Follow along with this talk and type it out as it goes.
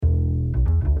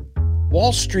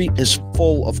Wall Street is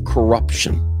full of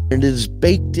corruption, and it is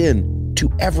baked in to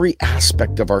every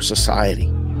aspect of our society.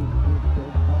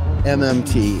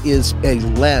 MMT is a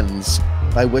lens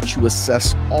by which you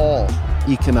assess all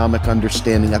economic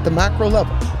understanding at the macro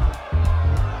level.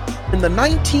 In the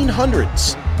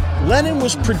 1900s, Lenin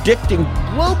was predicting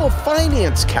global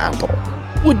finance capital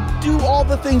would do all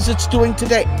the things it's doing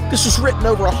today. This was written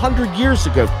over 100 years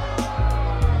ago.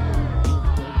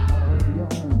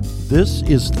 This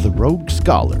is The Rogue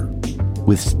Scholar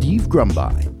with Steve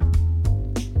Grumbine.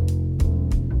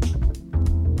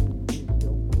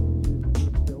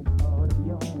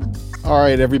 All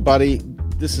right, everybody.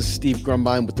 This is Steve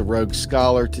Grumbine with The Rogue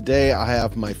Scholar. Today, I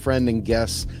have my friend and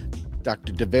guest,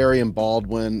 Dr. Davarian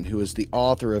Baldwin, who is the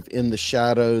author of In the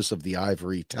Shadows of the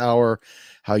Ivory Tower,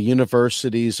 How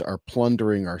Universities Are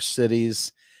Plundering Our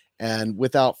Cities. And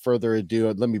without further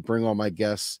ado, let me bring on my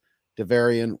guests.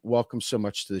 Davarian, welcome so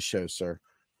much to the show, sir.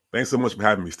 Thanks so much for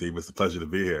having me, Steve. It's a pleasure to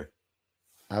be here.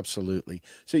 Absolutely.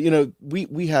 So,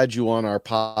 we had you on our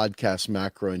podcast,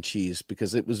 Macro and Cheese,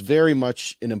 because it was very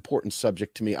much an important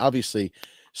subject to me. Obviously,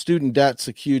 student debt's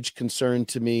a huge concern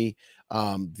to me.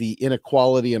 The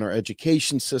inequality in our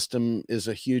education system is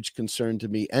a huge concern to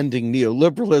me. Ending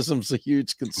neoliberalism is a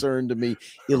huge concern to me.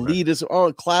 Elitism,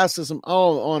 classism,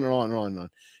 on and on and on and on.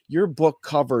 Your book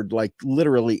covered like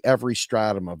literally every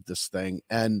stratum of this thing.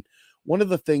 And one of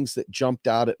the things that jumped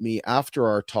out at me after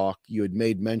our talk, you had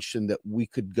made mention that we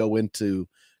could go into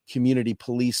community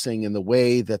policing and the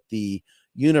way that the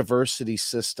university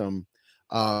system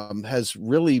has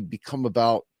really become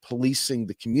about policing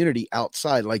the community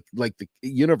outside, like the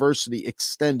university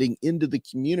extending into the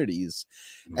communities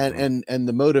and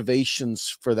the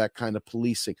motivations for that kind of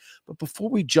policing. But before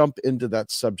we jump into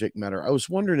that subject matter, I was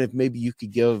wondering if maybe you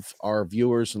could give our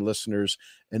viewers and listeners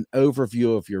an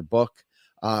overview of your book,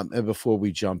 and before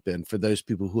we jump in, for those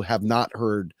people who have not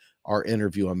heard our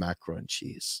interview on Macro and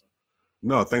Cheese.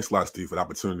 No, thanks a lot, Steve, for the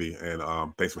opportunity, and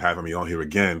thanks for having me on here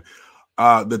again.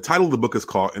 The title of the book is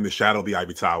called In the Shadow of the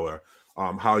Ivory Tower,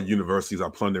 How Universities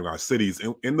Are Plundering Our Cities.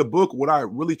 And in the book, what I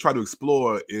really try to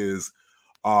explore is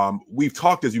we've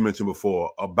talked, as you mentioned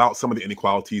before, about some of the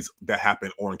inequalities that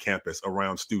happen on campus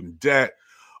around student debt,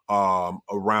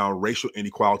 around racial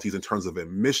inequalities in terms of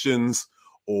admissions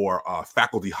or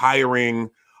faculty hiring,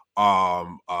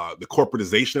 the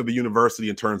corporatization of the university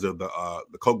in terms of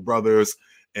the Koch brothers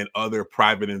and other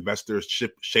private investors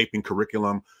shaping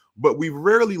curriculum. But we've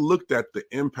rarely looked at the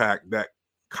impact that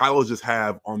colleges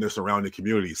have on their surrounding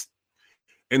communities.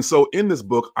 And so in this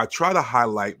book, I try to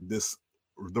highlight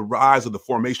the rise of the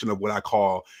formation of what I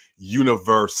call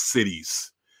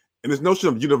Univer-cities. And this notion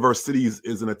of Univer-cities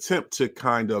is an attempt to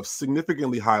kind of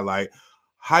significantly highlight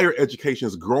higher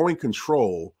education's growing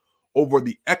control over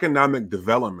the economic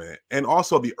development and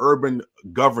also the urban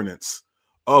governance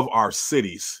of our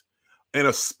cities, and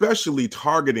especially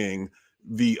targeting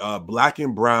the Black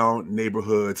and brown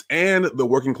neighborhoods and the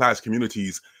working class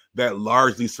communities that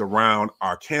largely surround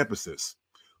our campuses.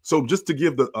 So just to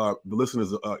give the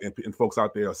listeners and folks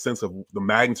out there a sense of the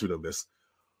magnitude of this,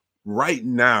 right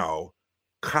now,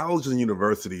 colleges and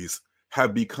universities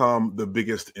have become the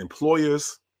biggest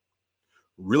employers,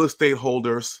 real estate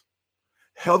holders,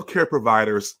 healthcare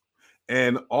providers,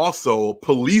 and also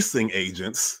policing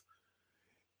agents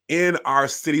in our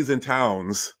cities and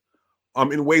towns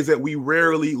in ways that we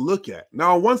rarely look at.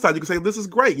 Now, on one side, you can say this is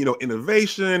great,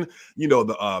 innovation,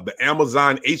 the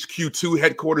Amazon HQ2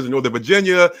 headquarters in Northern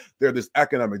Virginia, they're this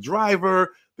economic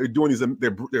driver, they're doing these,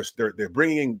 they're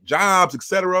bringing jobs,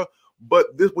 etc. But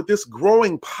with this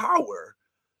growing power,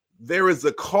 there is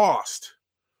a cost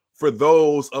for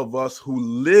those of us who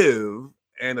live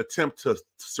and attempt to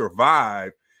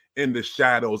survive in the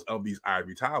shadows of these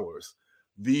ivory towers.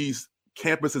 These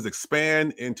campuses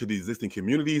expand into the existing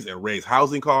communities and raise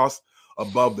housing costs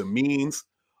above the means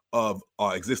of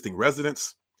existing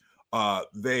residents.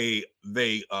 They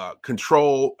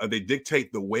control, they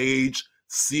dictate the wage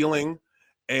ceiling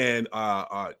and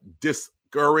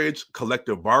discourage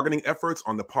collective bargaining efforts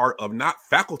on the part of not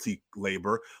faculty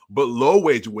labor, but low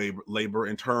wage labor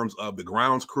in terms of the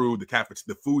grounds crew,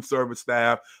 the food service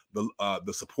staff,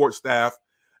 the support staff.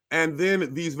 And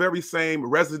then these very same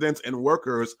residents and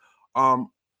workers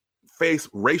face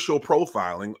racial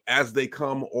profiling as they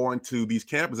come onto these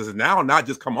campuses, and now not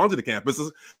just come onto the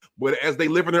campuses, but as they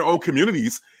live in their own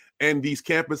communities. And these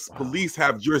campus police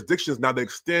have jurisdictions now that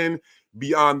extend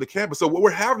beyond the campus. So what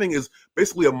we're having is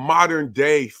basically a modern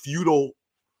day feudal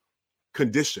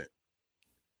condition.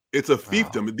 It's a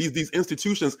fiefdom. These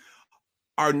institutions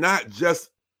are not just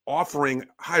offering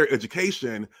higher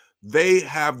education, they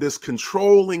have this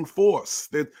controlling force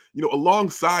that,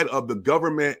 alongside of the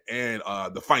government and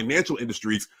the financial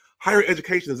industries, higher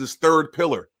education is this third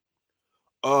pillar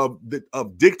of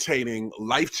dictating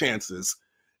life chances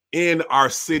in our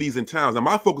cities and towns. Now,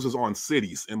 my focus is on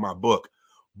cities in my book,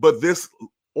 but this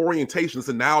orientation, this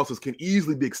analysis can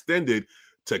easily be extended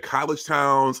to college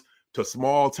towns, to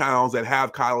small towns that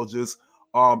have colleges.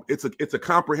 It's a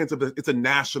comprehensive, it's a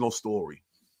national story.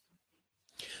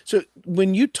 So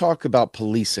when you talk about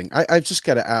policing, I've just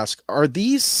got to ask, are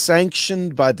these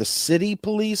sanctioned by the city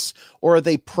police or are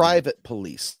they private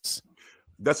police?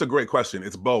 That's a great question.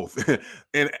 It's both.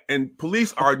 and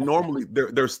police are normally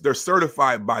they're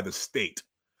certified by the state.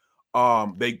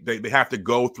 They have to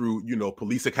go through,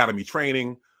 police academy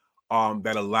training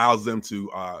that allows them to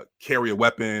carry a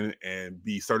weapon and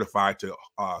be certified to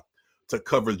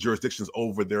cover jurisdictions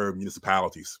over their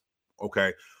municipalities.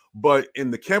 Okay. But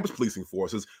in the campus policing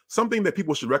forces, something that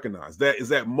people should recognize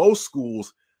that most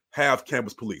schools have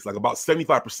campus police, like about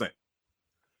 75%.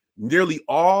 Nearly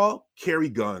all carry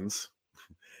guns,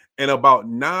 and about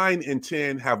 9 in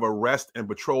 10 have arrest and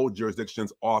patrol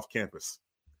jurisdictions off campus.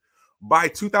 By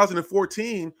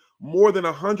 2014, more than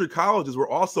 100 colleges were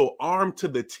also armed to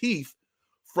the teeth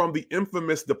from the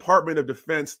infamous Department of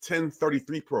Defense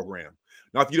 1033 program.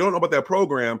 Now, if you don't know about that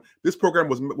program, this program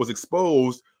was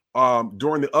exposed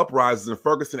during the uprisings in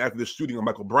Ferguson after the shooting of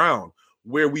Michael Brown,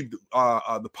 where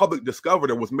the public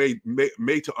discovered and was made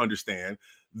to understand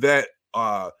that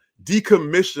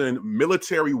decommissioned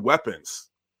military weapons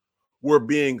were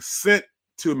being sent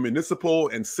to municipal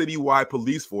and citywide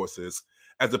police forces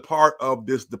as a part of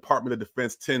this Department of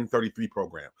Defense 1033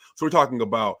 program. So we're talking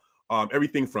about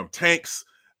everything from tanks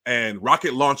and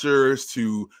rocket launchers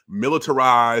to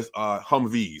militarized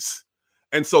Humvees.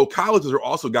 And so colleges are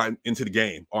also gotten into the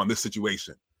game on this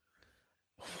situation.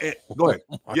 And, go ahead.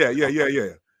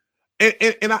 Yeah.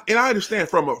 And I understand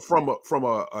from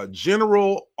a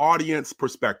general audience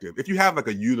perspective, if you have like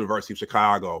a University of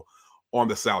Chicago on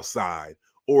the South Side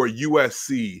or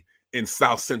USC in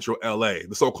South Central LA,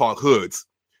 the so-called hoods,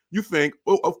 you think,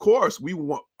 well, of course, we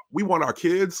want our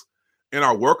kids and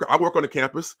I work on the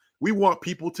campus. We want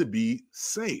people to be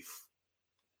safe.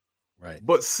 Right.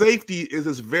 But safety is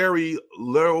this very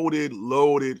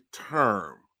loaded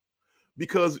term,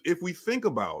 because if we think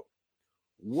about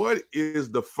what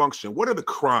is the function, what are the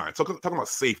crimes, talking about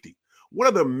safety, what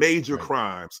are the major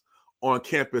crimes on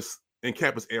campus, in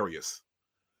campus areas?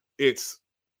 It's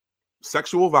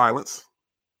sexual violence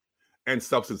and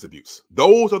substance abuse.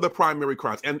 Those are the primary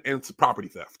crimes, and property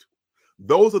theft.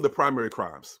 Those are the primary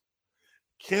crimes.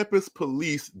 Campus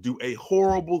police do a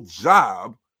horrible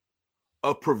job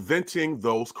of preventing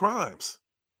those crimes.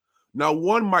 Now,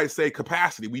 one might say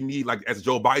capacity. We need, like as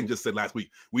Joe Biden just said last week,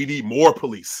 we need more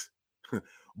police.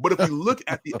 But if we look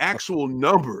at the actual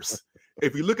numbers,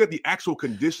 if we look at the actual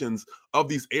conditions of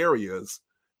these areas,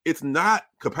 it's not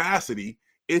capacity,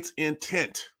 it's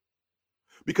intent.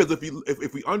 Because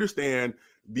if we understand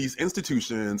these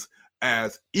institutions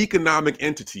as economic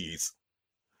entities,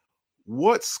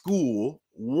 what school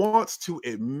wants to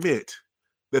admit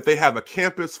that they have a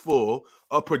campus full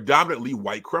of predominantly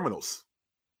white criminals?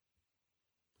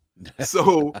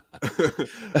 So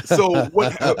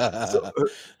what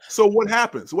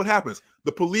happens? What happens?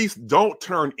 The police don't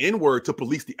turn inward to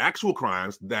police the actual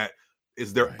crimes that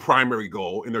is their primary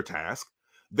goal in their task.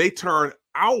 They turn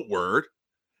outward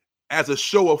as a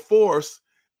show of force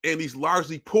in these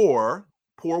largely poor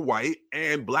white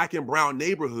and black and brown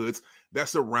neighborhoods that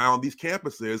surround these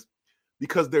campuses,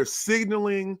 because they're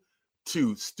signaling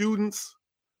to students,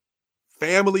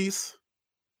 families,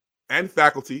 and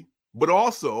faculty, but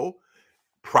also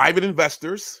private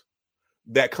investors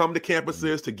that come to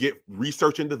campuses to get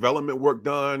research and development work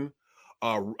done,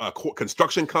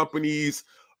 construction companies,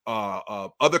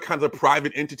 other kinds of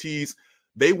private entities.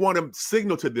 They want to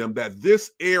signal to them that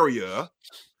this area,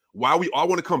 while we all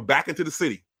want to come back into the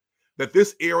city, that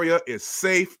this area is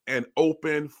safe and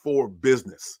open for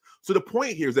business. So the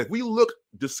point here is that if we look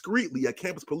discreetly at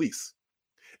campus police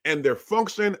and their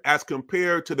function as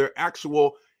compared to their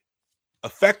actual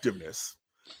effectiveness,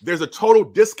 there's a total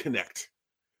disconnect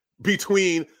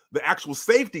between the actual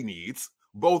safety needs,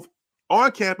 both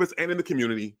on campus and in the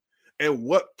community, and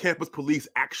what campus police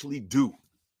actually do.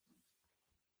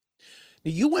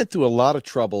 You went through a lot of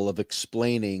trouble of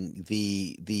explaining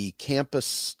the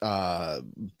campus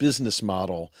business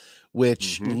model,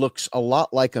 which looks a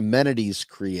lot like amenities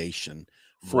creation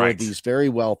for these very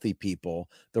wealthy people.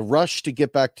 The rush to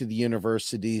get back to the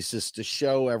universities is to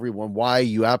show everyone why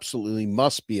you absolutely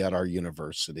must be at our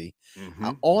university.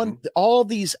 On all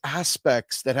these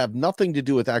aspects that have nothing to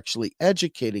do with actually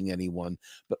educating anyone,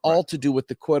 but all to do with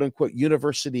the quote unquote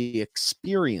university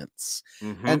experience.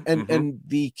 And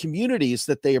the communities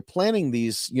that they are planning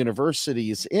these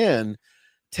universities in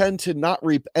tend to not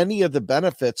reap any of the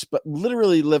benefits, but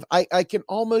literally live. I can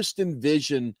almost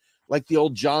envision like the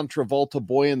old John Travolta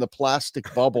Boy in the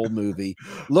Plastic Bubble movie,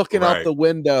 looking out the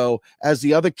window as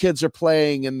the other kids are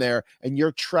playing in there and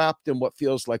you're trapped in what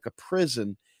feels like a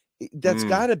prison. That's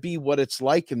got to be what it's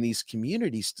like in these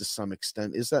communities to some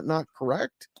extent. Is that not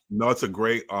correct? No, it's a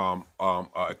great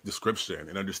description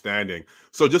and understanding.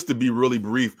 So just to be really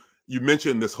brief, you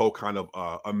mentioned this whole kind of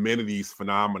amenities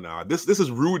phenomena. This is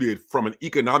rooted from an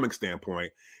economic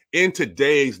standpoint in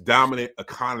today's dominant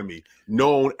economy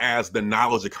known as the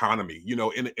knowledge economy. You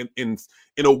know, in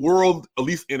a world, at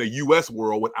least in a US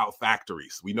world, without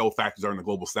factories. We know factories are in the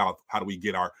global south. How do we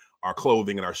get our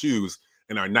clothing and our shoes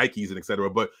and our Nikes and et cetera?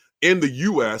 But in the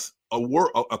US, a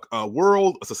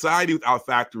society without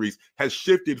factories has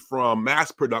shifted from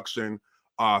mass production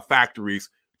factories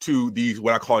to these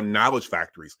what I call knowledge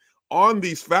factories. On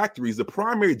these factories, the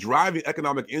primary driving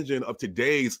economic engine of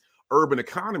today's urban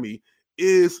economy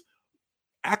is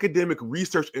academic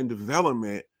research and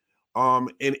development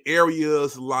in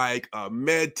areas like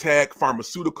med tech,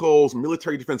 pharmaceuticals,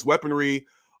 military defense weaponry.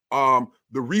 The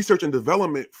research and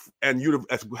development and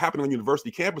as happening on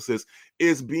university campuses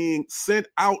is being sent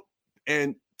out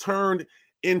and turned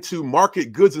into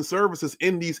market goods and services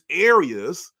in these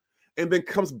areas, and then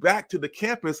comes back to the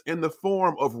campus in the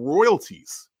form of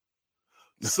royalties.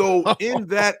 So in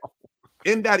that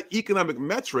economic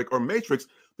metric or matrix,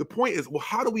 the point is, well,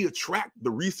 how do we attract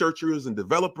the researchers and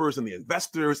developers and the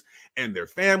investors and their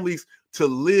families to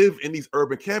live in these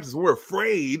urban campuses? We're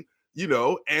afraid, you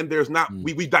know, and there's not,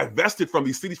 we divested from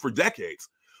these cities for decades.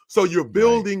 So you're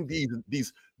building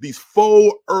these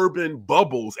faux urban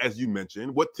bubbles, as you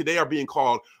mentioned, what today are being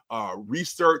called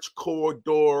research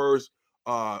corridors,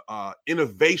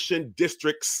 innovation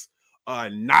districts,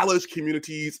 knowledge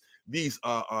communities, these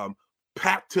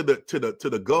packed to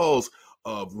the gulls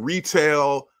of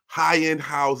retail, high-end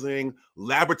housing,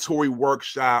 laboratory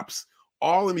workshops,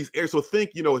 all in these areas. So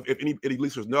think, you know, if any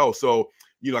listeners know, so,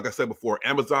 you know, like I said before,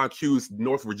 Amazon Q's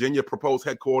North Virginia proposed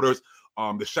headquarters,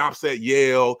 the shops at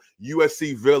Yale,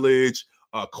 USC Village,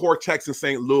 Cortex in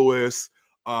St. Louis,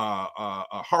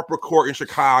 Harper Court in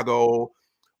Chicago.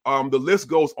 The list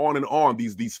goes on and on,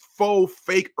 these faux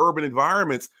fake urban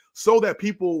environments so that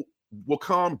people will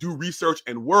come do research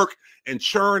and work and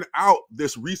churn out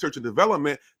this research and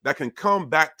development that can come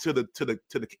back to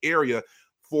the area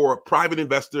for private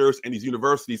investors and these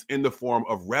universities in the form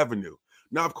of revenue.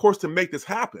 Now, of course, to make this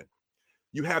happen,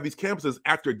 you have these campuses,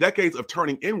 after decades of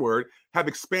turning inward, have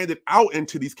expanded out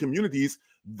into these communities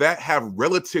that have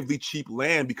relatively cheap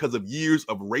land because of years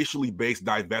of racially based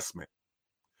divestment.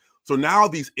 So now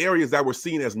these areas that were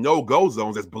seen as no-go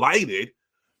zones, as blighted,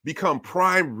 become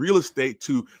prime real estate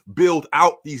to build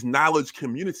out these knowledge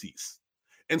communities.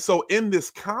 And so in this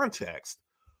context,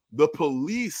 the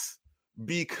police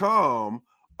become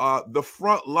the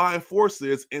frontline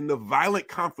forces in the violent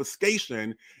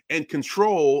confiscation and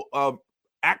control of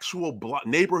actual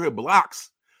neighborhood blocks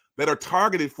that are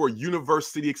targeted for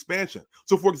university expansion.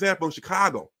 So for example, in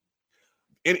Chicago,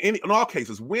 in all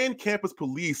cases, when campus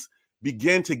police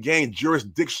begin to gain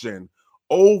jurisdiction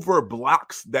over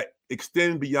blocks that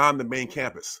extend beyond the main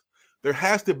campus, there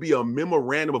has to be a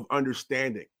memorandum of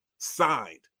understanding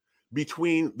signed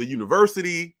between the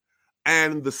university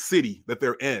and the city that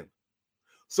they're in.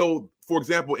 So, for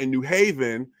example, in New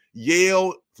Haven,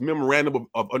 Yale's memorandum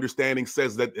of understanding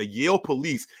says that the Yale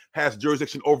police has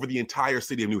jurisdiction over the entire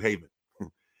city of New Haven.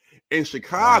 In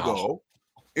Chicago,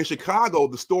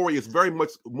 the story is very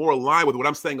much more aligned with what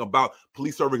I'm saying about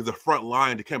police serving as a front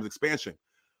line to campus expansion.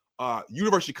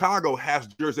 University of Chicago has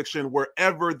jurisdiction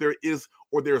wherever there is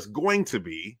or there's going to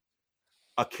be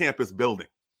a campus building.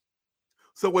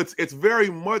 So it's very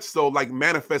much so like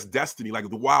manifest destiny, like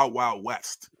the Wild Wild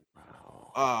West.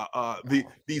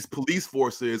 These police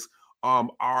forces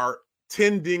are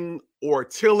tending or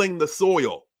tilling the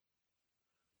soil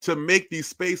to make these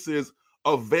spaces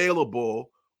available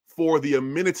for the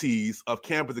amenities of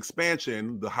campus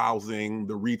expansion, the housing,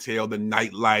 the retail, the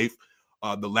nightlife,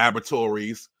 the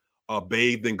laboratories,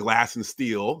 bathed in glass and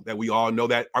steel, that we all know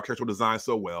that architectural design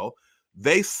so well.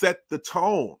 They set the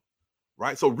tone,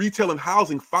 right? So retail and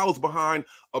housing follows behind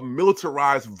a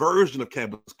militarized version of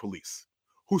campus police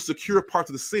who secure parts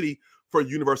of the city for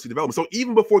university development. So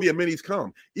even before the amenities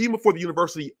come, even before the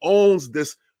university owns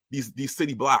these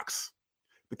city blocks,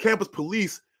 the campus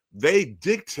police, they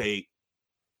dictate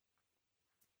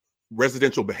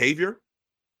residential behavior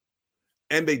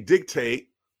and they dictate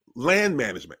land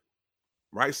management,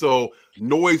 right? So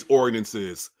noise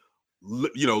ordinances,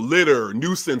 litter,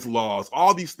 nuisance laws,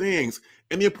 all these things.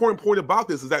 And the important point about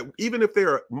this is that even if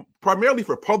they're primarily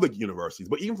for public universities,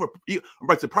 but even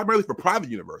primarily for private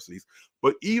universities,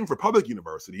 but even for public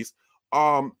universities,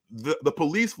 the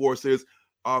police forces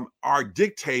are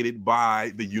dictated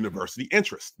by the university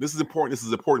interest. This is important. This is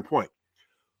an important point.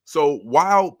 So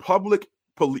while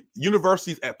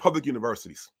universities at public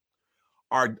universities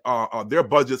are their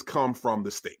budgets come from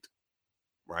the state,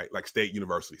 right? Like state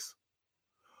universities.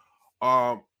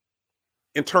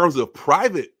 In terms of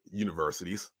private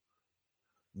universities,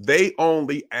 they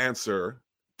only answer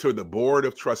to the board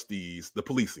of trustees, the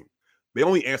policing. They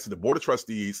only answer the board of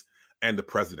trustees and the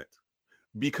president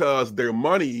because their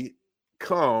money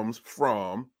comes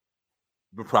from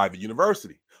the private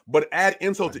university. But add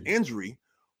insult to injury,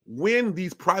 when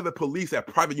these private police at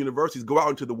private universities go out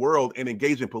into the world and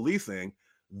engage in policing,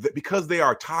 because they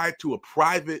are tied to a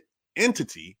private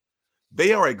entity,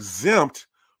 they are exempt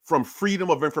from Freedom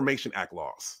of Information Act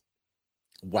laws.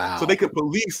 Wow. So they can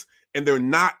police and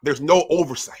there's no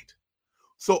oversight.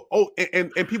 So,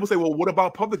 and people say, well, what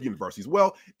about public universities?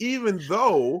 Well, even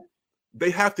though they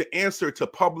have to answer to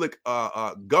public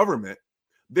government,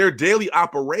 their daily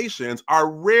operations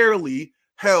are rarely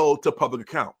held to public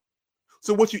account.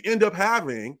 So what you end up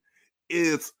having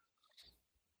is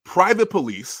private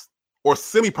police or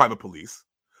semi-private police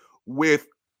with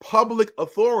public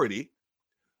authority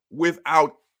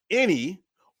without any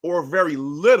or very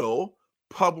little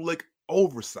public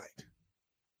oversight.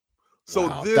 So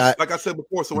wow, this, like I said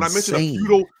before, so when insane. I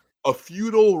mentioned a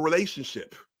feudal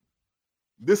relationship,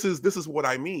 this is what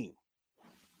I mean.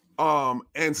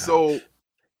 And so,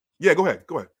 yeah, go ahead.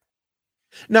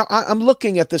 Now, I'm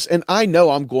looking at this, and I know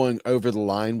I'm going over the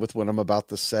line with what I'm about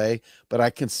to say, but I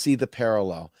can see the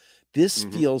parallel. This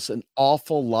feels an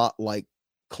awful lot like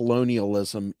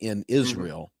colonialism in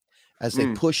Israel as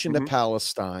they push into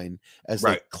Palestine, as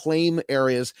they claim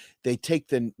areas. They take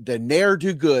the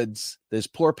ne'er-do-goods, those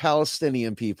poor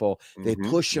Palestinian people, they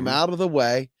push them out of the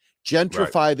way,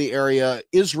 gentrify the area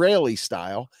Israeli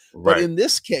style. But in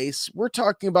this case, we're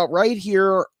talking about right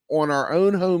here on our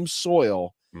own home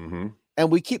soil. And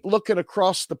we keep looking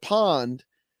across the pond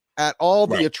at all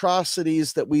the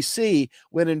atrocities that we see,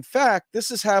 when in fact,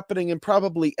 this is happening in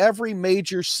probably every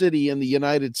major city in the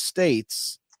United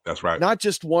States. That's right. Not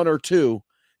just one or two.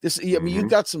 I mean,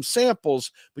 you've got some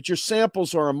samples, but your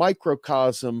samples are a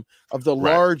microcosm of the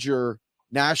larger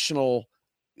national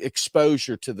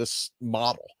exposure to this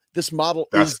model. This model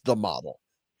is the model.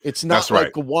 It's not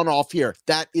like a one-off here.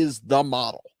 That is the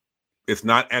model. It's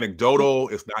not anecdotal.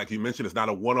 It's not, like you mentioned, it's not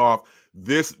a one-off.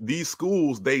 These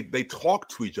schools, they talk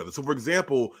to each other. So, for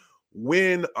example,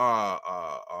 when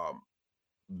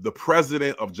the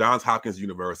president of Johns Hopkins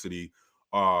University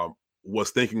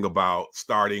was thinking about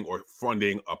starting or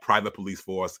funding a private police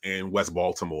force in West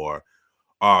Baltimore,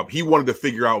 he wanted to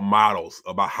figure out models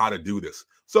about how to do this.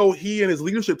 So he and his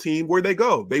leadership team, where'd they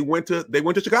go? They went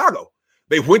to Chicago.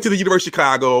 They went to the University of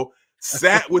Chicago,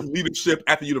 sat with leadership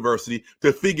at the university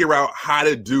to figure out how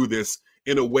to do this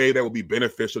in a way that would be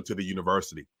beneficial to the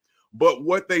university. But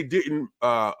what they didn't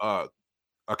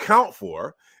account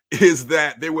for is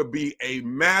that there would be a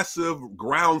massive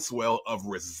groundswell of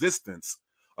resistance,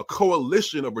 a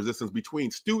coalition of resistance between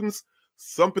students,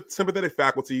 some sympathetic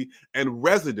faculty, and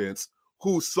residents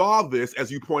who saw this,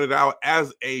 as you pointed out,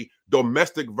 as a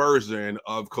domestic version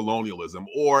of colonialism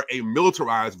or a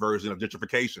militarized version of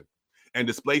gentrification and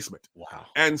displacement. Wow.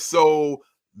 And so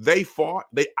they fought.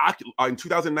 In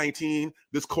 2019,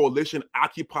 this coalition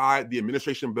occupied the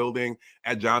administration building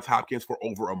at Johns Hopkins for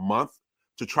over a month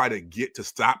to try to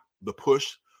stop the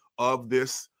push of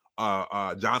this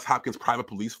Johns Hopkins private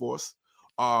police force.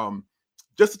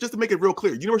 Just to make it real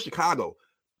clear, University of Chicago,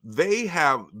 they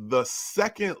have the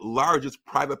second largest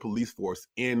private police force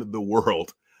in the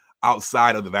world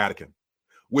outside of the Vatican,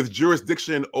 with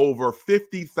jurisdiction over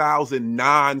 50,000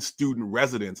 non-student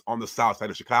residents on the south side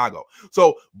of Chicago.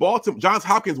 So Johns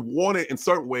Hopkins wanted, in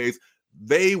certain ways,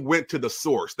 they went to the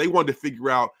source. They wanted to figure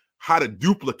out how to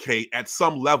duplicate at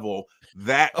some level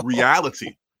that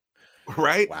reality,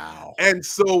 right? Wow. And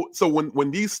so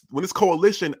when this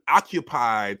coalition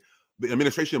occupied the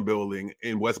administration building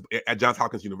at Johns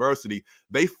Hopkins University,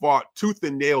 they fought tooth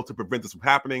and nail to prevent this from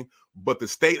happening, but the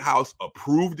State House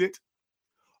approved it.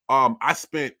 I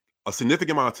spent a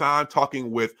significant amount of time talking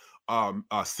with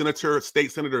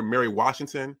State Senator Mary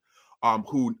Washington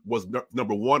who was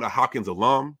number one, a Hopkins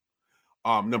alum.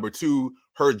 Number two,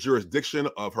 her jurisdiction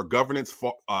of her governance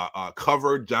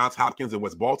covered Johns Hopkins in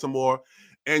West Baltimore.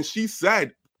 And she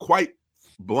said quite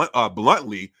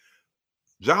bluntly,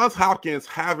 Johns Hopkins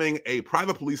having a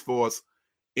private police force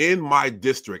in my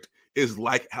district is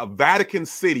like a Vatican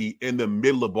City in the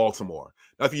middle of Baltimore.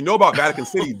 Now, if you know about Vatican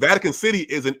City, Vatican City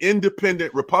is an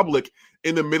independent republic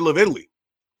in the middle of Italy.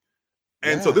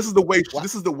 And so this is the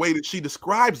way that she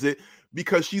describes it,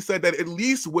 because she said that at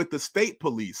least with the state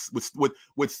police,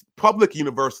 with public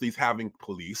universities having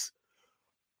police,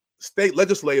 state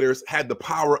legislators had the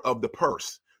power of the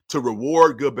purse to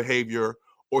reward good behavior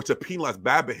or to penalize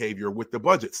bad behavior with the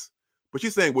budgets. But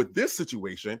she's saying with this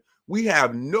situation, we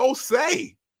have no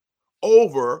say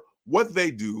over what they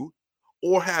do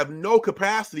or have no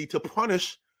capacity to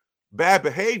punish bad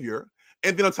behavior.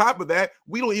 And then on top of that,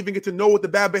 we don't even get to know what the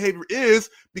bad behavior is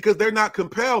because they're not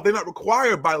compelled, they're not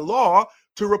required by law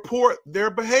to report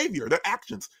their behavior, their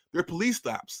actions, their police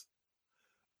stops.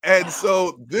 And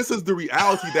so this is the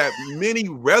reality that many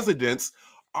residents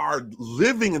are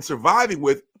living and surviving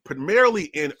with, primarily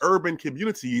in urban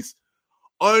communities,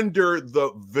 under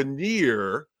the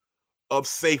veneer of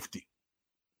safety.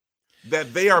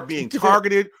 That they are being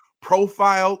targeted,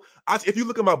 profiled. If you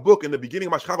look at my book, in the beginning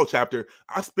of my Chicago chapter,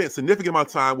 I spent a significant amount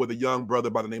of time with a young brother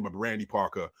by the name of Randy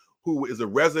Parker, who is a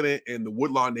resident in the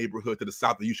Woodlawn neighborhood to the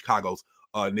south of Chicago's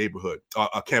neighborhood,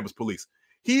 campus police.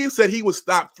 He said he was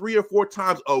stopped 3 or 4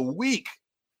 times a week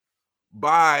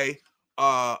by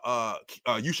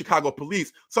Chicago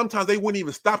police. Sometimes they wouldn't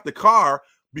even stop the car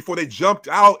before they jumped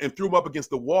out and threw him up against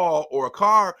the wall or a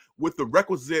car with the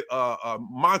requisite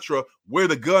mantra, where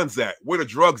the guns at, where the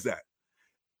drugs at.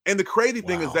 And the crazy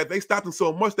thing is that they stopped him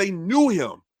so much, they knew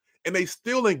him and they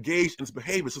still engaged in his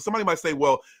behavior. So somebody might say,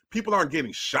 well, people aren't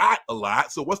getting shot a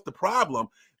lot, so what's the problem?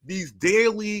 These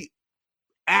daily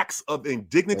acts of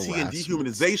indignity and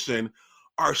dehumanization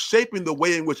are shaping the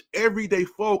way in which everyday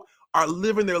folk are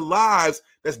living their lives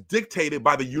that's dictated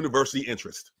by the university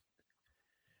interest.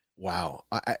 Wow.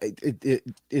 It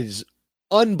is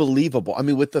unbelievable. I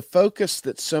mean, with the focus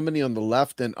that so many on the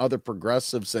left and other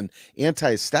progressives and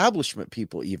anti-establishment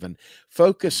people even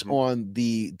focus on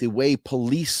the way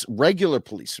police, regular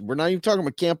police, we're not even talking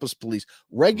about campus police,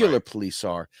 regular police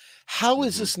are. How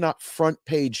is this not front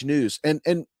page news?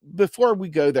 And before we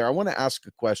go there, I want to ask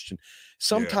a question.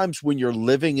 Sometimes when you're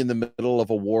living in the middle of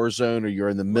a war zone or you're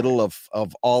in the middle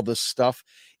of all this stuff,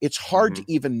 it's hard to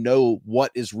even know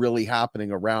what is really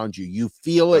happening around you. You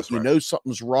feel it, you know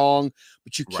something's wrong,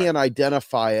 but you can't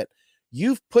identify it.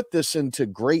 You've put this into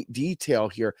great detail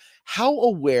here. How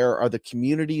aware are the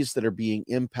communities that are being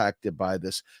impacted by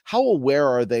this? How aware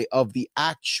are they of the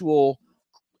actual,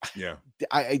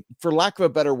 for lack of a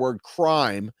better word,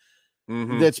 crime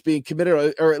that's being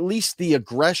committed, or at least the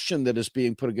aggression that is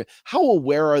being put against? How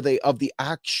aware are they of the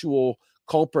actual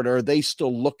culprit? Or are they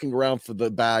still looking around for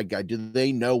the bad guy? Do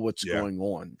they know what's going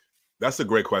on? That's a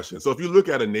great question. So if you look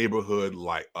at a neighborhood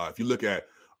like, if you look at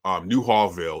New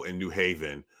Hallville in New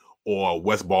Haven, or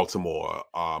West Baltimore,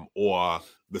 or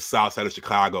the south side of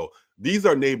Chicago, these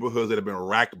are neighborhoods that have been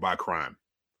racked by crime.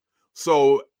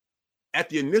 So at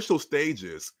the initial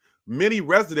stages, many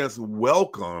residents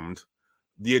welcomed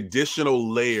the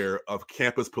additional layer of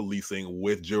campus policing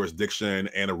with jurisdiction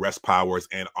and arrest powers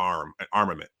and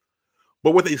armament.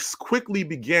 But what they quickly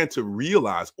began to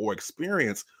realize or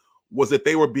experience was that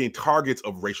they were being targets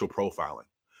of racial profiling,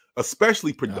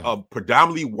 especially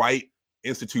predominantly white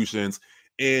institutions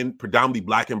in predominantly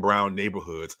Black and brown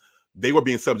neighborhoods. They were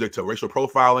being subject to racial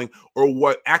profiling, or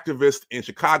what activists in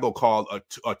Chicago called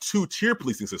a two-tier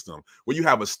policing system, where you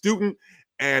have a student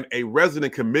and a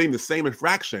resident committing the same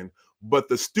infraction, but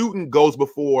the student goes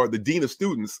before the dean of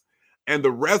students and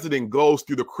the resident goes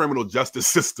through the criminal justice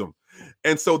system.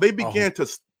 And so they began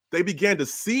to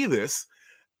see this,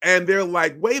 and they're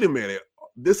like, wait a minute,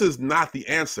 this is not the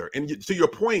answer. And to your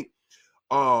point,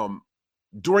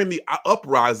 during the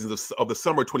uprisings of the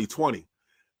summer 2020,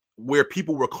 where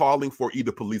people were calling for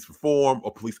either police reform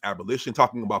or police abolition,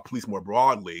 talking about police more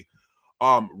broadly,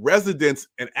 residents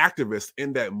and activists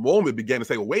in that moment began to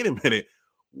say, well, wait a minute,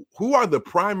 who are the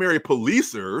primary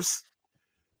policers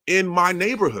in my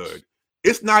neighborhood?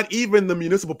 It's not even the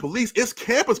municipal police, it's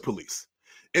campus police.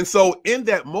 And so in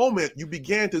that moment, you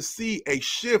began to see a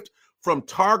shift from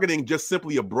targeting just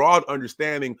simply a broad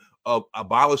understanding of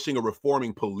abolishing or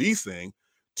reforming policing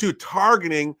to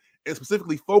targeting and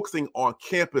specifically focusing on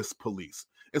campus police.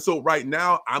 And so right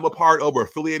now, I'm a part of or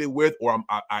affiliated with, or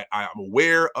I'm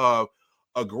aware of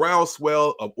a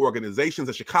groundswell of organizations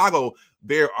in Chicago.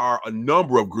 There are a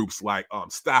number of groups like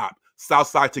STOP,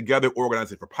 Southside Together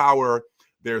Organizing for Power.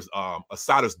 there's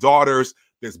Asada's Daughters,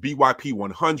 there's BYP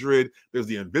 100, there's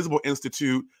the Invisible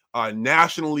Institute.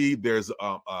 Nationally, there's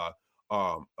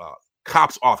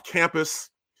Cops Off Campus.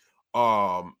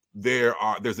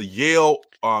 There's a Yale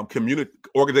community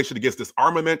organization against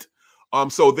disarmament.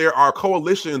 So there are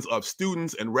coalitions of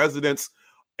students and residents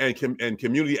and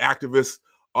community activists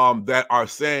that are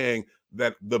saying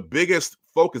that the biggest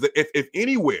focus, if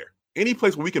anywhere, any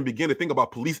place where we can begin to think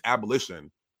about police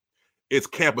abolition, it's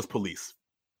campus police.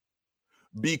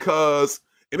 Because,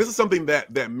 and this is something that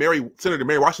Senator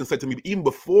Mary Washington said to me even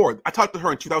before. I talked to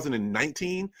her in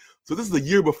 2019, so this is a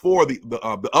year before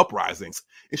the uprisings,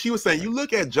 and she was saying, you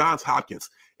look at Johns Hopkins,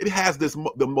 it has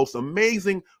the most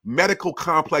amazing medical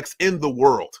complex in the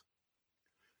world,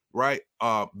 right?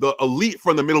 The elite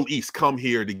from the Middle East come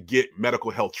here to get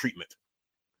medical health treatment.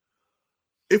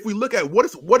 If we look at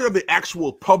what are the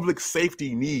actual public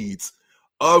safety needs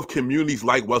of communities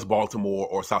like West Baltimore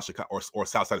or South Chicago or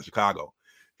South Side of Chicago,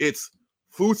 it's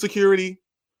food security,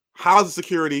 housing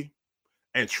security,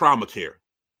 and trauma care.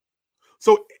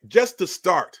 So just to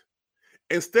start,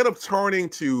 instead of turning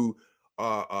to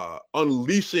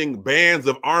unleashing bands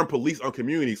of armed police on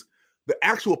communities, the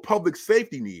actual public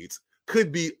safety needs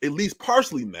could be at least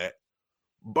partially met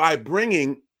by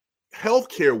bringing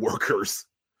healthcare workers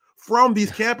from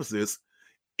these campuses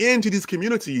into these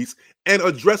communities and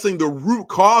addressing the root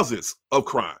causes of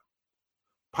crime: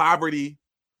 poverty,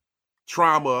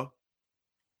 trauma,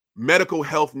 medical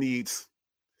health needs.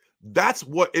 That's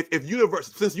what,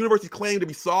 since universities claim to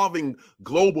be solving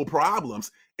global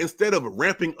problems, instead of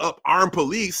ramping up armed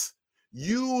police,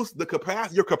 use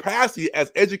your capacity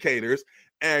as educators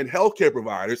and healthcare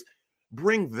providers,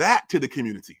 bring that to the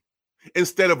community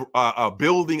instead of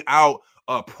building out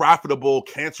profitable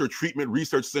cancer treatment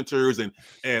research centers and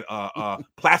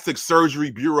plastic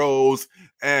surgery bureaus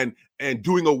and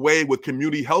doing away with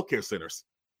community healthcare centers.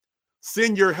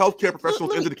 Send your healthcare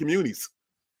professionals into the communities.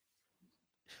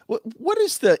 What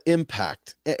is the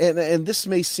impact? And this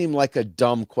may seem like a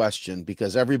dumb question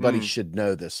because everybody should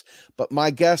know this, but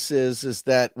my guess is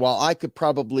that while I could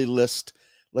probably list,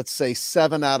 let's say,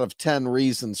 7 out of 10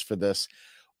 reasons for this,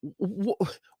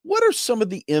 what are some of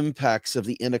the impacts of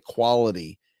the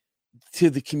inequality to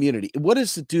the community? What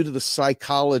does it do to the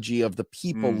psychology of the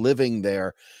people living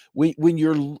there when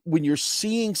you're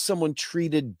seeing someone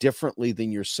treated differently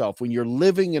than yourself, when you're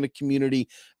living in a community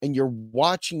and you're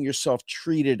watching yourself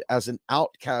treated as an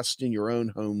outcast in your own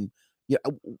home?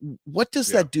 What does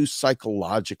that do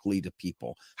psychologically to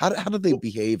people? How do they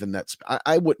behave in that?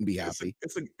 I wouldn't be happy.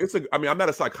 I mean, I'm not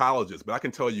a psychologist, but I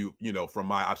can tell you, from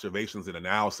my observations and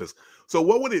analysis. So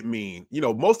what would it mean?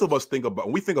 Most of us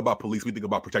when we think about police, we think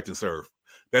about protect and serve.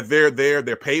 That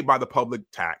they're paid by the public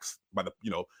tax,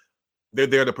 they're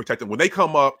there to protect them. When they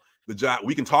come up, the job,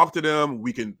 we can talk to them.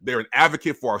 They're an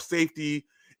advocate for our safety.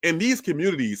 In these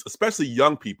communities, especially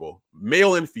young people,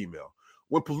 male and female,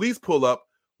 when police pull up,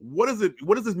 what does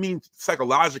this mean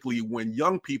psychologically when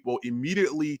young people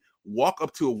immediately walk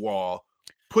up to a wall,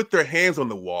 put their hands on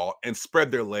the wall, and spread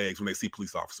their legs when they see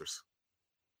police officers?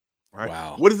 Right?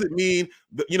 Wow. What does it mean?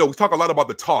 We talk a lot about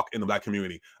the talk in the Black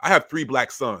community. I have 3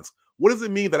 Black sons. What does it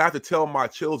mean that I have to tell my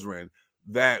children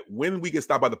that when we get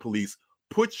stopped by the police,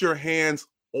 put your hands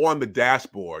on the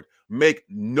dashboard, make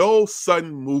no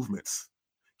sudden movements,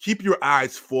 keep your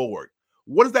eyes forward?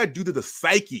 What does that do to the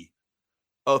psyche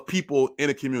of people in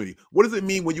a community? What does it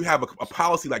mean when you have a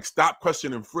policy like stop,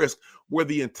 question, and frisk, where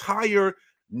the entire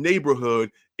neighborhood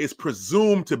is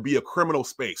presumed to be a criminal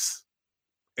space,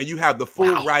 and you have the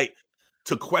full right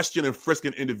to question and frisk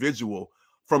an individual,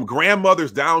 from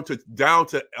grandmothers down to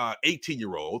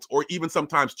 18-year-olds, or even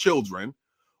sometimes children,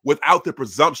 without the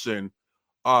presumption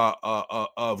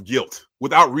of guilt,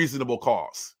 without reasonable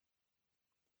cause?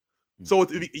 So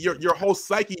your whole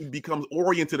psyche becomes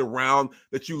oriented around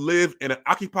that you live in an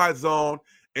occupied zone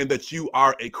and that you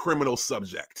are a criminal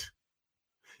subject.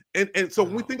 And so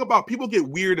when we think about, people get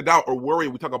weirded out or worried,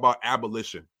 we talk about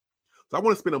abolition. So I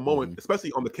want to spend a moment,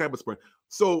 especially on the campus point.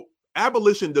 So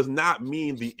abolition does not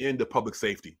mean the end of public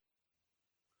safety.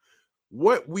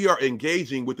 What we are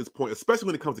engaging with this point, especially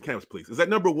when it comes to campus police, is that,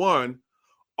 number one,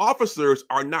 officers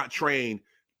are not trained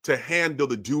to handle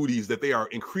the duties that they are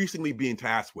increasingly being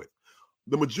tasked with.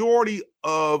 The majority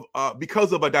of,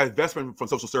 because of a divestment from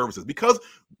social services, because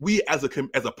we as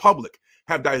a public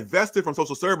have divested from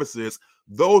social services,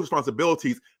 those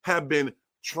responsibilities have been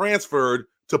transferred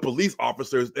to police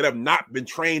officers that have not been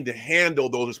trained to handle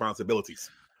those responsibilities.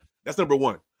 That's number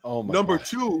one. Oh my Number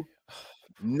gosh. 2,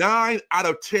 9 out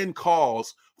of 10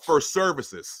 calls for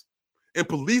services, and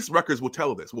police records will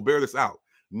bear this out.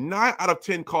 9 out of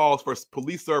 10 calls for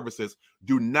police services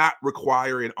do not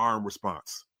require an armed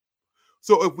response.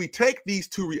 So if we take these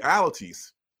two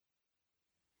realities,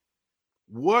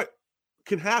 what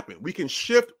can happen? We can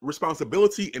shift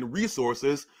responsibility and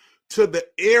resources to the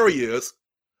areas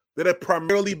that have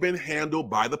primarily been handled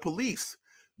by the police.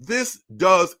 This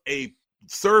does a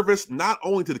service not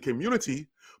only to the community,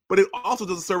 but it also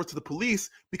does a service to the police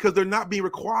because they're not being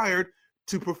required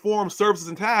to perform services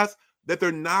and tasks that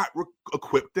they're not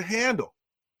equipped to handle.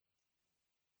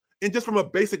 And just from a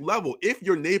basic level, if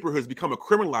your neighborhood has become a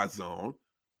criminalized zone,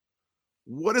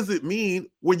 what does it mean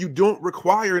when you don't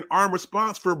require an armed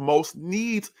response for most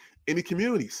needs in the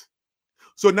communities?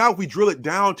 So now if we drill it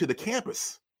down to the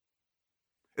campus,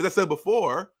 as I said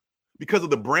before, because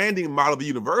of the branding model of the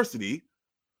university,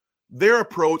 their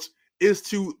approach is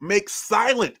to make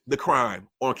silent the crime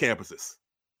on campuses,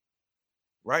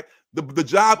 right? The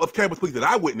job of campus police that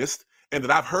I witnessed and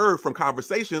that I've heard from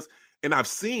conversations and I've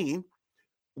seen,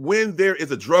 when there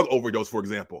is a drug overdose, for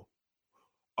example,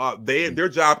 their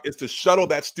job is to shuttle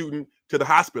that student to the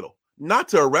hospital, not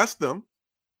to arrest them.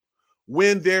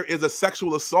 When there is a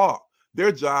sexual assault,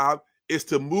 their job is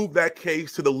to move that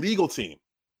case to the legal team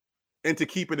and to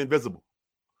keep it invisible.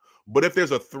 But if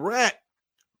there's a threat,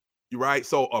 right,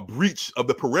 so a breach of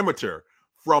the perimeter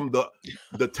from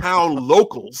the town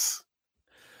locals,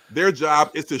 their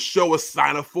job is to show a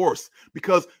sign of force,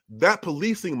 because that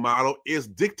policing model is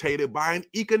dictated by an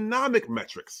economic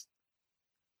metrics,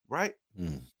 right?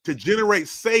 To generate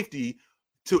safety,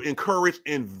 to encourage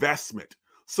investment.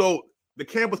 So the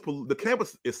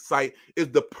campus site is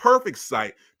the perfect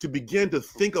site to begin to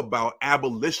think about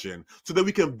abolition so that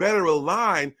we can better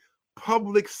align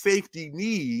public safety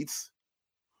needs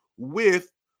with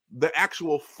the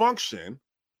actual function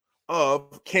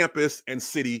of campus and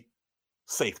city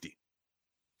safety.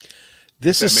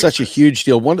 This is such a huge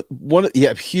deal.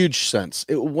 Huge sense.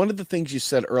 One of the things you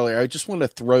said earlier, I just want to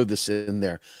throw this in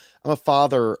there. I'm a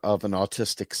father of an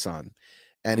autistic son,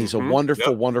 and he's a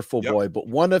wonderful, wonderful boy. But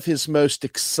one of his most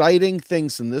exciting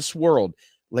things in this world,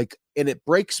 and it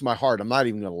breaks my heart. I'm not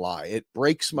even going to lie. It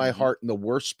breaks my heart in the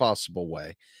worst possible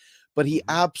way. But he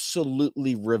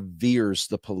absolutely reveres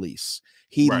the police.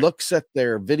 He looks at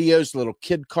their videos, little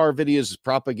kid car videos,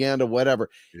 propaganda, whatever.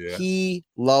 Yeah. He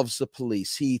loves the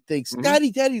police. He thinks,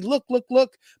 Daddy, look.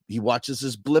 He watches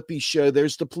his Blippi show.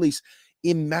 There's the police.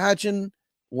 Imagine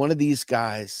one of these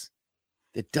guys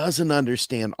that doesn't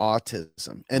understand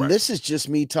autism. And this is just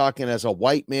me talking as a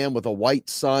white man with a white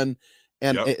son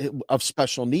and of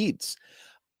special needs.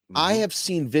 I have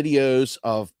seen videos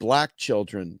of Black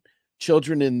children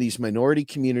in these minority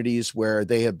communities where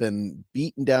they have been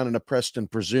beaten down and oppressed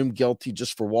and presumed guilty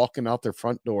just for walking out their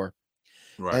front door.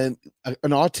 And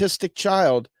an autistic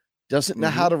child doesn't know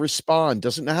how to respond,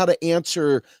 doesn't know how to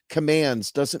answer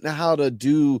commands, doesn't know how to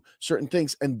do certain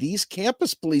things. And these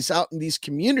campus police out in these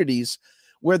communities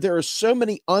where there are so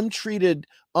many untreated,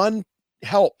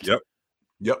 unhelped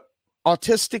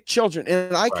autistic children.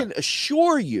 And I can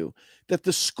assure you that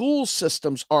the school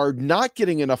systems are not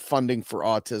getting enough funding for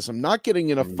autism, not getting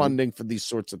enough funding for these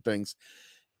sorts of things.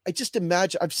 I just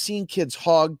imagine, I've seen kids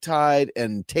hogtied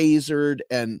and tasered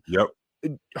and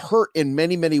hurt in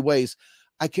many, many ways.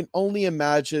 I can only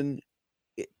imagine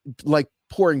like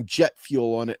pouring jet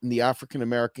fuel on it in the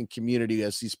African-American community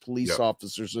as these police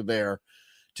officers are there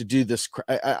to do this.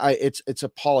 It's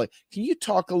appalling. Can you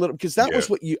talk a little, because that was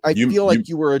what I feel like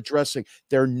you were addressing.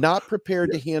 They're not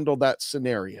prepared to handle that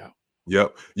scenario.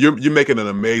 You're making an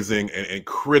amazing and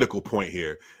critical point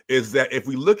here, is that if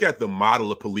we look at the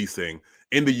model of policing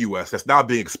in the US that's now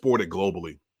being exported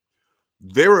globally,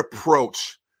 their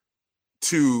approach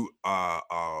to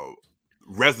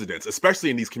residents, especially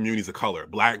in these communities of color,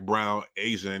 Black, brown,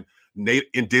 Asian,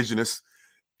 indigenous,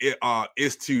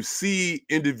 is to see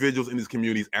individuals in these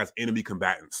communities as enemy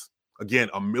combatants. Again,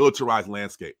 a militarized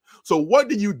landscape. So what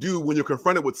do you do when you're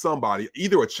confronted with somebody,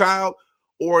 either a child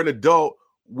or an adult,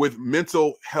 with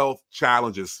mental health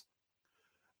challenges,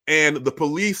 and the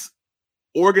police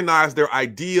organize their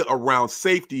idea around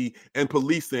safety and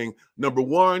policing? Number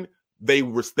one, they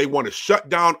want to shut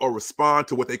down or respond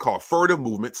to what they call furtive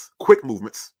movements, quick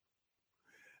movements,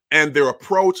 and their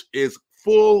approach is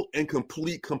full and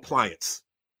complete compliance.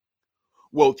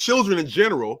 Well, children in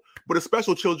general, but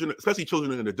especially children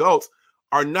and adults,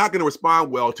 are not going to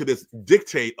respond well to this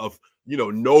dictate of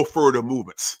no further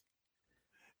movements.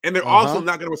 And they're also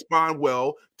not going to respond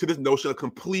well to this notion of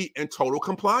complete and total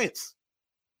compliance.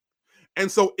 And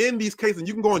so in these cases, and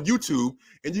you can go on YouTube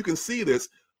and you can see this,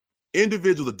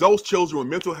 individuals, adults, children with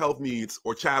mental health needs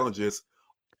or challenges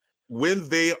when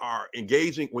they are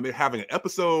engaging, when they're having an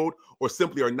episode, or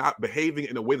simply are not behaving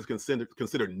in a way that's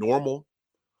considered normal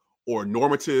or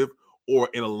normative or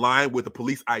in line with the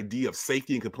police idea of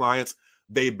safety and compliance,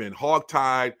 they've been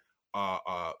hogtied,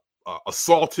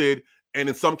 assaulted, and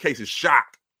in some cases shot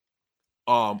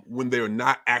when they're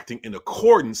not acting in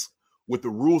accordance with the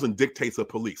rules and dictates of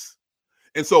police.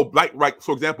 And so,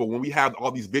 for example, when we have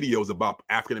all these videos about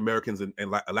African Americans and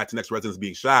Latinx residents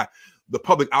being shot, the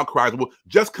public outcry is, well,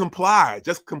 just comply,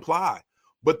 just comply.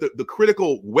 But the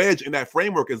critical wedge in that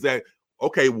framework is that,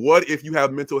 okay, what if you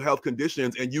have mental health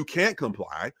conditions and you can't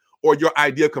comply, or your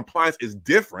idea of compliance is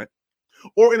different?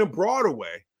 Or in a broader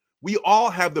way, we all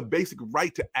have the basic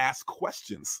right to ask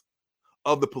questions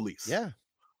of the police. Yeah.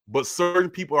 But certain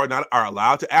people are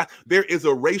allowed to ask. There is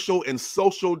a racial and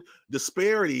social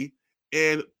disparity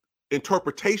in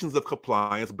interpretations of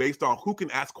compliance based on who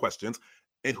can ask questions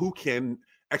and who can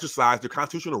exercise their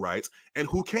constitutional rights and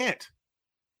who can't.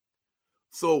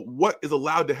 So what is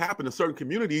allowed to happen in certain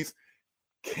communities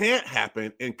can't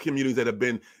happen in communities that have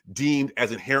been deemed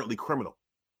as inherently criminal.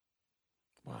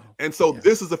 Wow. And so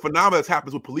this is a phenomenon that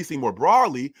happens with policing more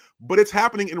broadly, but it's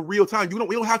happening in real time.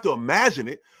 We don't have to imagine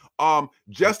it.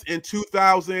 Just in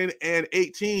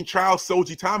 2018, Charles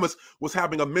Soji Thomas was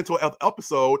having a mental health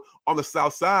episode on the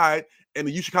South Side, and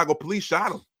the Chicago police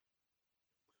shot him.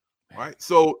 Right.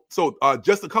 So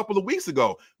just a couple of weeks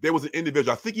ago, there was an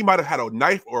individual, I think he might have had a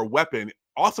knife or a weapon,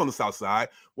 also on the South Side,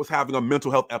 was having a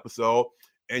mental health episode,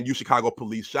 and Chicago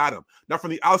police shot him. Now, from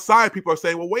the outside, people are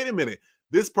saying, well, wait a minute,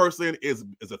 this person is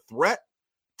a threat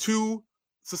to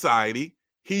society.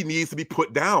 He needs to be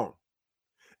put down.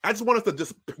 I just want us to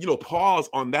just, pause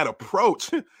on that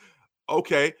approach.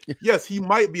 Okay, yes, he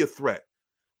might be a threat,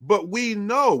 but we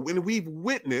know when we've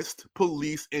witnessed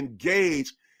police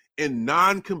engage in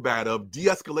non-combative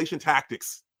de-escalation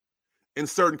tactics in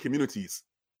certain communities.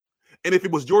 And if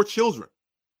it was your children,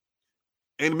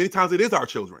 and many times it is our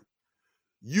children,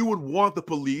 you would want the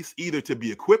police either to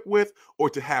be equipped with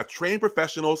or to have trained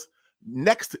professionals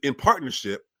next in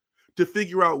partnership to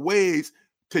figure out ways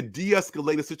to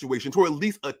de-escalate a situation, or at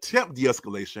least attempt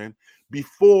de-escalation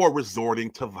before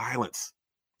resorting to violence.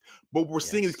 But what we're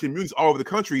seeing in these communities all over the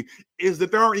country is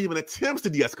that there aren't even attempts to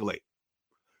de-escalate.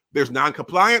 There's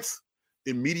non-compliance,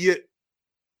 immediate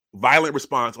violent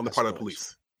response on the part of the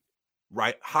police,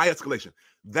 right? High escalation.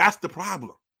 That's the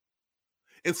problem.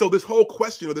 And so this whole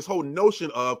question, or this whole notion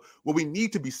of, well, we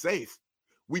need to be safe,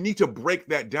 we need to break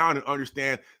that down and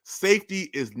understand safety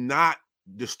is not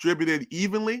distributed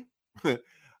evenly.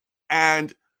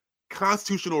 And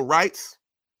constitutional rights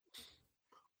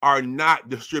are not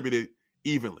distributed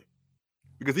evenly.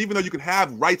 Because even though you can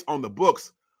have rights on the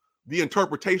books, the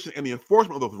interpretation and the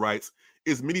enforcement of those rights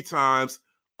is many times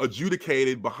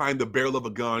adjudicated behind the barrel of a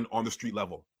gun on the street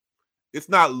level. It's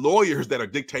not lawyers that are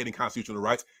dictating constitutional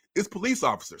rights, it's police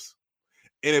officers.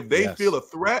 And if they feel a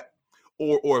threat,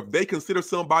 or if they consider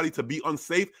somebody to be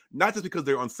unsafe, not just because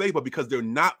they're unsafe, but because they're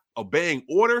not obeying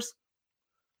orders,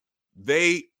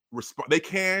 they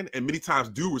can and many times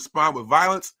do respond with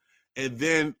violence, and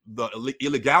then the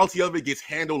illegality of it gets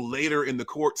handled later in the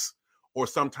courts, or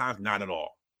sometimes not at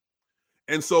all.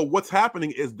 And so what's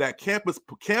happening is that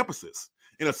campuses,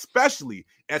 and especially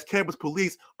as campus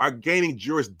police, are gaining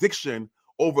jurisdiction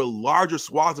over larger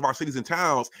swaths of our cities and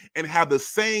towns and have the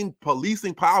same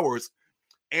policing powers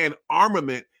and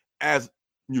armament as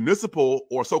municipal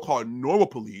or so-called normal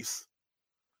police.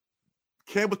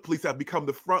 Campus police have become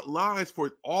the front lines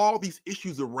for all these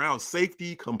issues around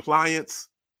safety, compliance,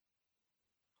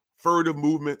 furtive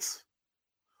movements,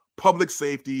 public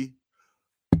safety,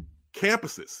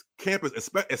 campus,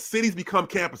 as cities become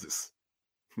campuses.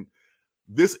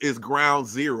 This is ground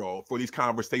zero for these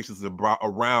conversations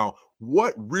around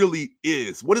what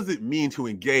does it mean to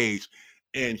engage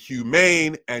in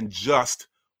humane and just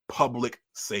public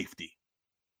safety?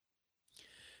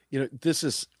 This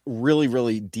is really,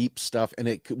 really deep stuff,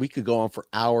 and we could go on for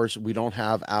hours. We don't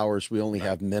have hours. We only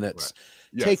have minutes.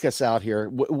 Right. Yes. Take us out here.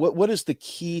 What is the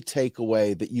key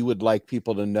takeaway that you would like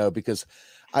people to know? Because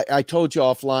I told you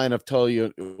offline, I've told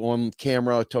you on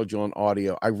camera, I told you on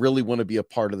audio, I really want to be a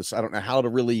part of this. I don't know how to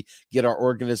really get our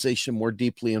organization more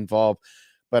deeply involved,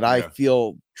 but I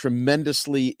feel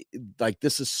tremendously like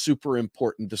this is super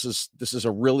important. This is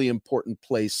a really important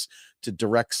place to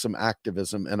direct some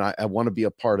activism, and I want to be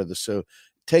a part of this. So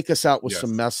take us out with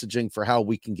some messaging for how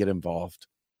we can get involved.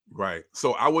 Right.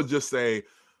 So I would just say,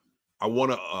 I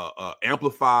want to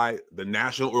amplify the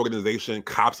national organization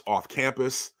Cops Off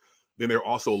Campus. Then there are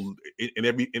also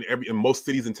in most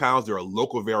cities and towns, there are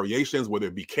local variations, whether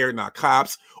it be Care Not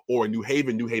Cops or New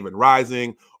Haven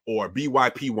Rising, or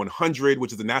BYP 100,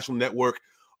 which is a national network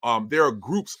There are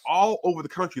groups all over the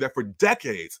country that for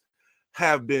decades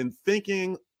have been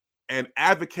thinking and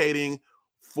advocating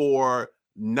for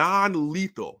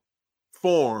non-lethal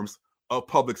forms of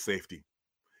public safety.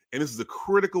 And this is a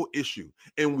critical issue.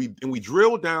 And we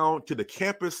drill down to the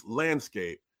campus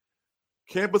landscape.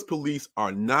 Campus police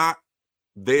are not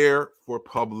there for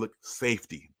public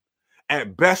safety.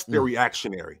 At best, they're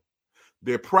reactionary.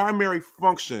 Their primary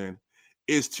function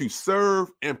is to serve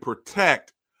and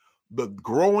protect the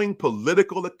growing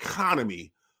political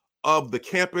economy of the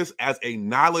campus as a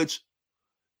knowledge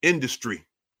industry.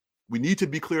 We need to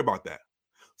be clear about that.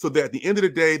 So that at the end of the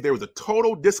day, there is a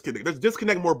total disconnect. There's a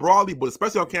disconnect more broadly, but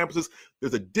especially on campuses,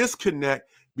 there's a disconnect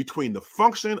between the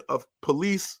function of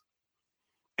police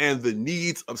and the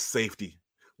needs of safety.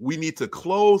 We need to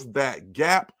close that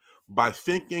gap by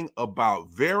thinking about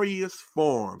various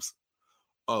forms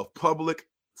of public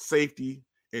safety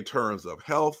in terms of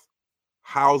health,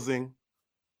 housing,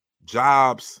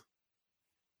 jobs,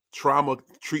 trauma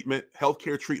treatment,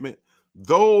 healthcare treatment.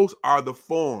 Those are the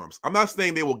forms. I'm not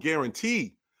saying they will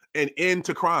guarantee an end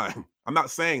to crime. I'm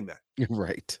not saying that.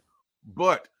 Right.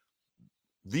 But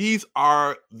these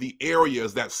are the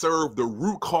areas that serve the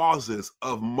root causes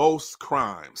of most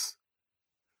crimes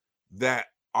that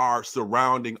are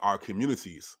surrounding our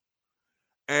communities.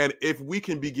 And if we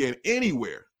can begin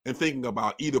anywhere in thinking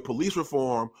about either police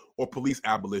reform or police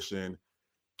abolition,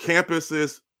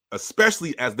 campuses,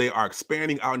 especially as they are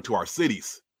expanding out into our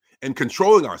cities and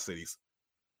controlling our cities,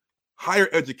 higher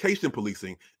education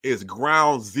policing is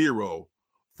ground zero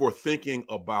for thinking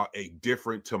about a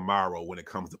different tomorrow when it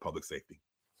comes to public safety.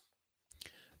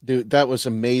 Dude, that was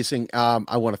amazing.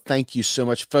 I want to thank you so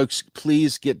much. Folks,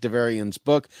 please get Davarian's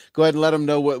book. Go ahead and let them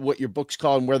know what your book's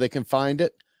called and where they can find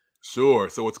it. Sure.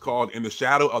 So it's called In the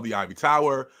Shadow of the Ivory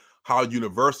Tower, How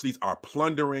Universities Are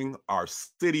Plundering Our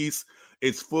Cities.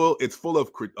 It's full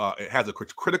of, it has a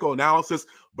critical analysis,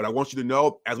 but I want you to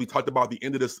know, as we talked about at the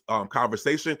end of this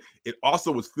conversation, it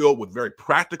also was filled with very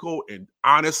practical and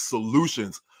honest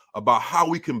solutions about how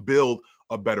we can build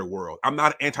a better world. I'm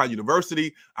not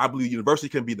anti-university. I believe university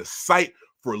can be the site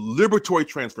for liberatory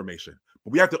transformation,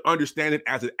 but we have to understand it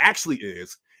as it actually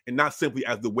is and not simply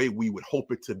as the way we would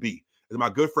hope it to be. As my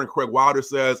good friend Craig Wilder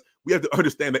says, we have to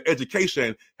understand that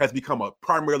education has become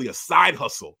primarily a side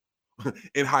hustle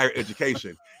in higher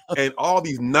education. And all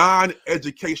these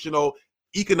non-educational,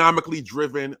 economically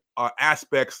driven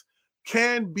aspects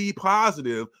can be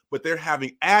positive, but they're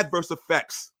having adverse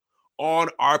effects on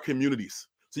our communities.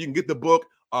 So you can get the book.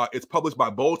 It's published by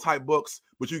Bold Type Books,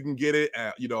 but you can get it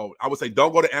at, I would say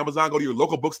don't go to Amazon, go to your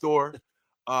local bookstore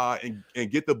and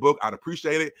get the book. I'd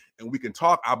appreciate it. And we can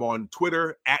talk. I'm on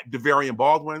Twitter at Davarian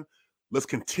Baldwin. Let's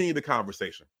continue the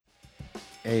conversation.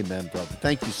 Amen, brother.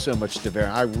 Thank you so much,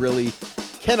 Davarian. I really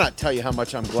cannot tell you how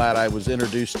much I'm glad I was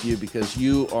introduced to you, because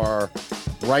you are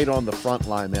right on the front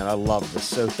line, man. I love this.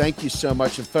 So thank you so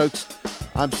much. And folks,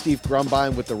 I'm Steve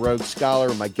Grumbine with the Rogue Scholar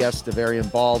and my guest,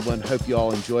 Davarian Baldwin. Hope you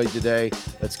all enjoyed today.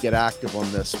 Let's get active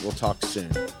on this. We'll talk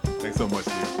soon. Thanks so much,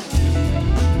 Steve.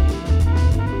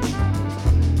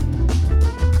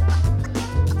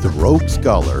 The Rogue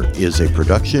Scholar is a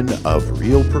production of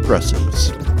Real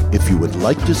Progressives. If you would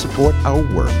like to support our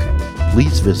work,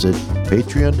 please visit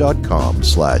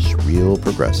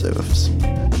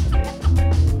patreon.com/realprogressives.